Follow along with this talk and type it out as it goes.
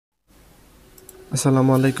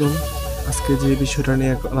আসসালামু আলাইকুম। আজকে যে বিষয়টা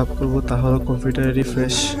নিয়ে আলাপ করব তা হলো কম্পিউটারের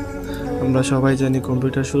রিফ্রেশ। আমরা সবাই জানি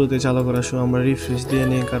কম্পিউটার শুরুতে চালু করার সময় আমরা রিফ্রেশ দিয়ে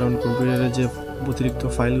নিই, কারণ কম্পিউটারে যে অতিরিক্ত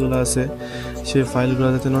ফাইলগুলো আছে সেই ফাইলগুলো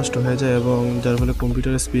যাতে নষ্ট হয়ে যায় এবং যার ফলে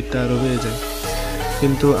কম্পিউটারের স্পিডটা আরও বেড়ে যায়।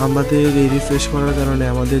 কিন্তু আমাদের এই রিফ্রেশ করার কারণে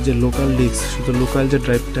আমাদের যে লোকাল ডিস্ক, শুধু লোকাল যে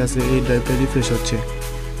ড্রাইভটা আছে এই ড্রাইভটা রিফ্রেশ হচ্ছে,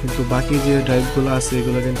 কিন্তু বাকি যে ড্রাইভগুলো আছে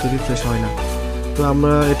এগুলো কিন্তু রিফ্রেশ হয় না। তো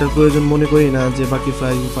আমরা এটার প্রয়োজন মনে করি না যে বাকি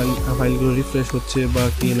ফাইলগুলো রিফ্রেশ হচ্ছে বা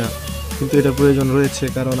কি না, কিন্তু এটা প্রয়োজন রয়েছে।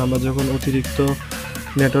 কারণ আমরা যখন অতিরিক্ত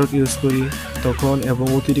নেটওয়ার্ক ইউজ করি তখন এবং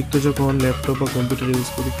অতিরিক্ত যখন ল্যাপটপ বা কম্পিউটার ইউজ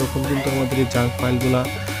করি তখন কিন্তু আমাদের এই জাঙ্ক ফাইলগুলো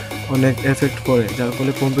অনেক এফেক্ট করে, যার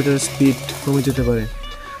ফলে কম্পিউটারের স্পিড কমে যেতে পারে।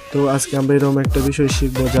 তো আজকে আমরা এরকম একটা বিষয়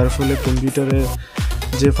শিখবো যার ফলে কম্পিউটারের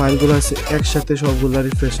যে ফাইলগুলো আছে একসাথে সবগুলো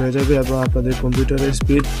রিফ্রেশ হয়ে যাবে এবং আপনাদের কম্পিউটারের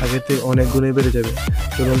স্পিড আগের থেকে অনেক গুণে বেড়ে যাবে।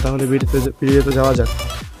 চলুন তাহলে ভিডিওতে যাওয়া যাক।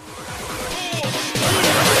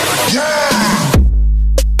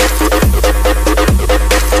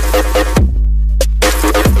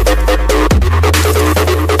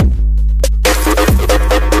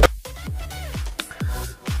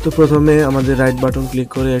 তো প্রথমে আমাদের রাইট বাটন ক্লিক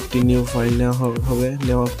করে একটি নিউ ফাইল নেওয়া হবে।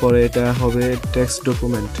 নেওয়ার পরে এটা হবে টেক্সট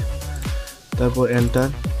ডকুমেন্ট, তারপর এন্টার।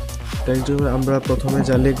 টেক্সট ডকুমেন্ট আমরা প্রথমে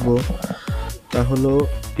যা লিখব তা হলো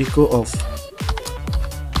ইকো অফ,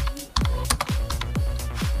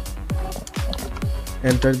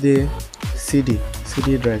 এন্টার দিয়ে সিডি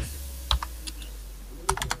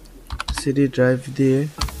ড্রাইভ দিয়ে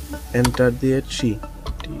এন্টার দিয়ে 3,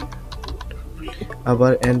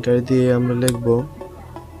 আবার এন্টার দিয়ে আমরা লিখব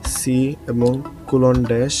সি এবং কোলন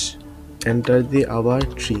ড্যাশ, এন্টার দিয়ে আবার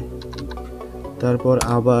 3, তারপর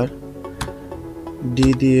আবার ডি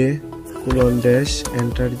দিয়ে কোলন ড্যাশ,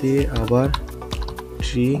 এন্টার দিয়ে আবার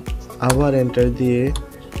 3, আবার এন্টার দিয়ে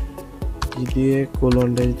ই দিয়ে কোলন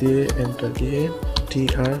ড্যাশ দিয়ে এন্টার দিয়ে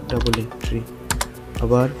TR3,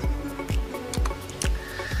 আবার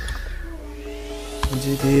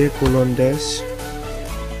জি দিয়ে কোলন ড্যাশ,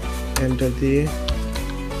 এন্টার দিয়ে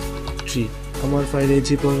 3। আমার ফাইলে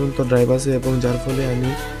জি পর্যন্ত ড্রাইভ আছে এবং যার ফলে আমি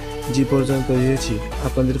জি পর্যন্ত দিয়েছি।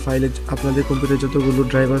 আপনাদের কম্পিউটারে যতগুলো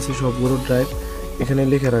ড্রাইভ আছে সবগুলো ড্রাইভ এখানে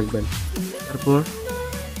লিখে রাখবেন। তারপর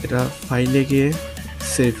এটা ফাইলে গিয়ে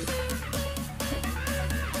সেভ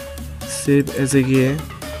এসে গিয়ে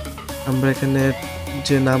আমরা এখানে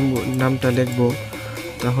যে নামটা লিখব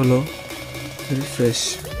তা হলো রিফ্রেশ,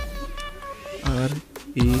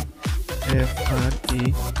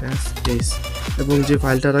 REFRESH, এবং যে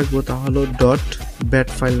ফাইলটা রাখবো তা হলো .bat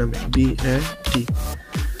ফাইল নামে, BAT,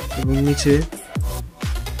 এবং নিচে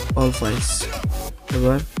অল ফাইলস।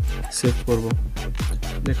 এবার সেভ করব।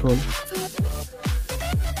 দেখুন,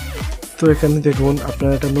 তো এখানে দেখুন আপনার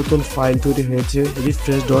একটা নতুন ফাইল তৈরি হয়েছে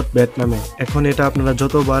refresh.bat নামে। এখন এটা আপনারা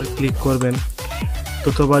যতবার ক্লিক করবেন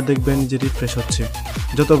ততবার দেখবেন যে রিফ্রেশ হচ্ছে।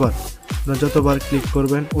 যতবার ক্লিক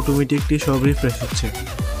করবেন অটোমেটিকলি সব রিফ্রেশ হচ্ছে,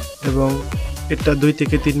 এবং এটা 2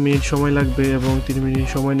 থেকে 3 মিনিট সময় লাগবে, এবং 3 মিনিট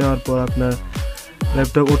সময় নেওয়ার পর আপনার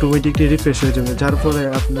ল্যাপটপ অটোমেটিকলি রিফ্রেশ হয়ে যাবে, যার ফলে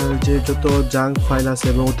আপনার যে যত জাঙ্ক ফাইল আছে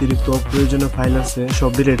এবং অতিরিক্ত অপ্রয়োজনীয় ফাইল আছে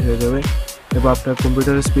সব ডিলিট হয়ে যাবে এবং আপনার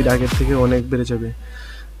কম্পিউটারের স্পিড আগের থেকে অনেক বেড়ে যাবে।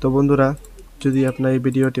 তো বন্ধুরা, যদি আপনার এই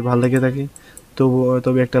ভিডিওটি ভালো লেগে থাকে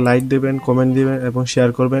তবে একটা লাইক দেবেন, কমেন্ট দিবেন এবং শেয়ার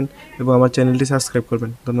করবেন এবং আমার চ্যানেলটি সাবস্ক্রাইব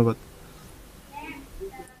করবেন। ধন্যবাদ।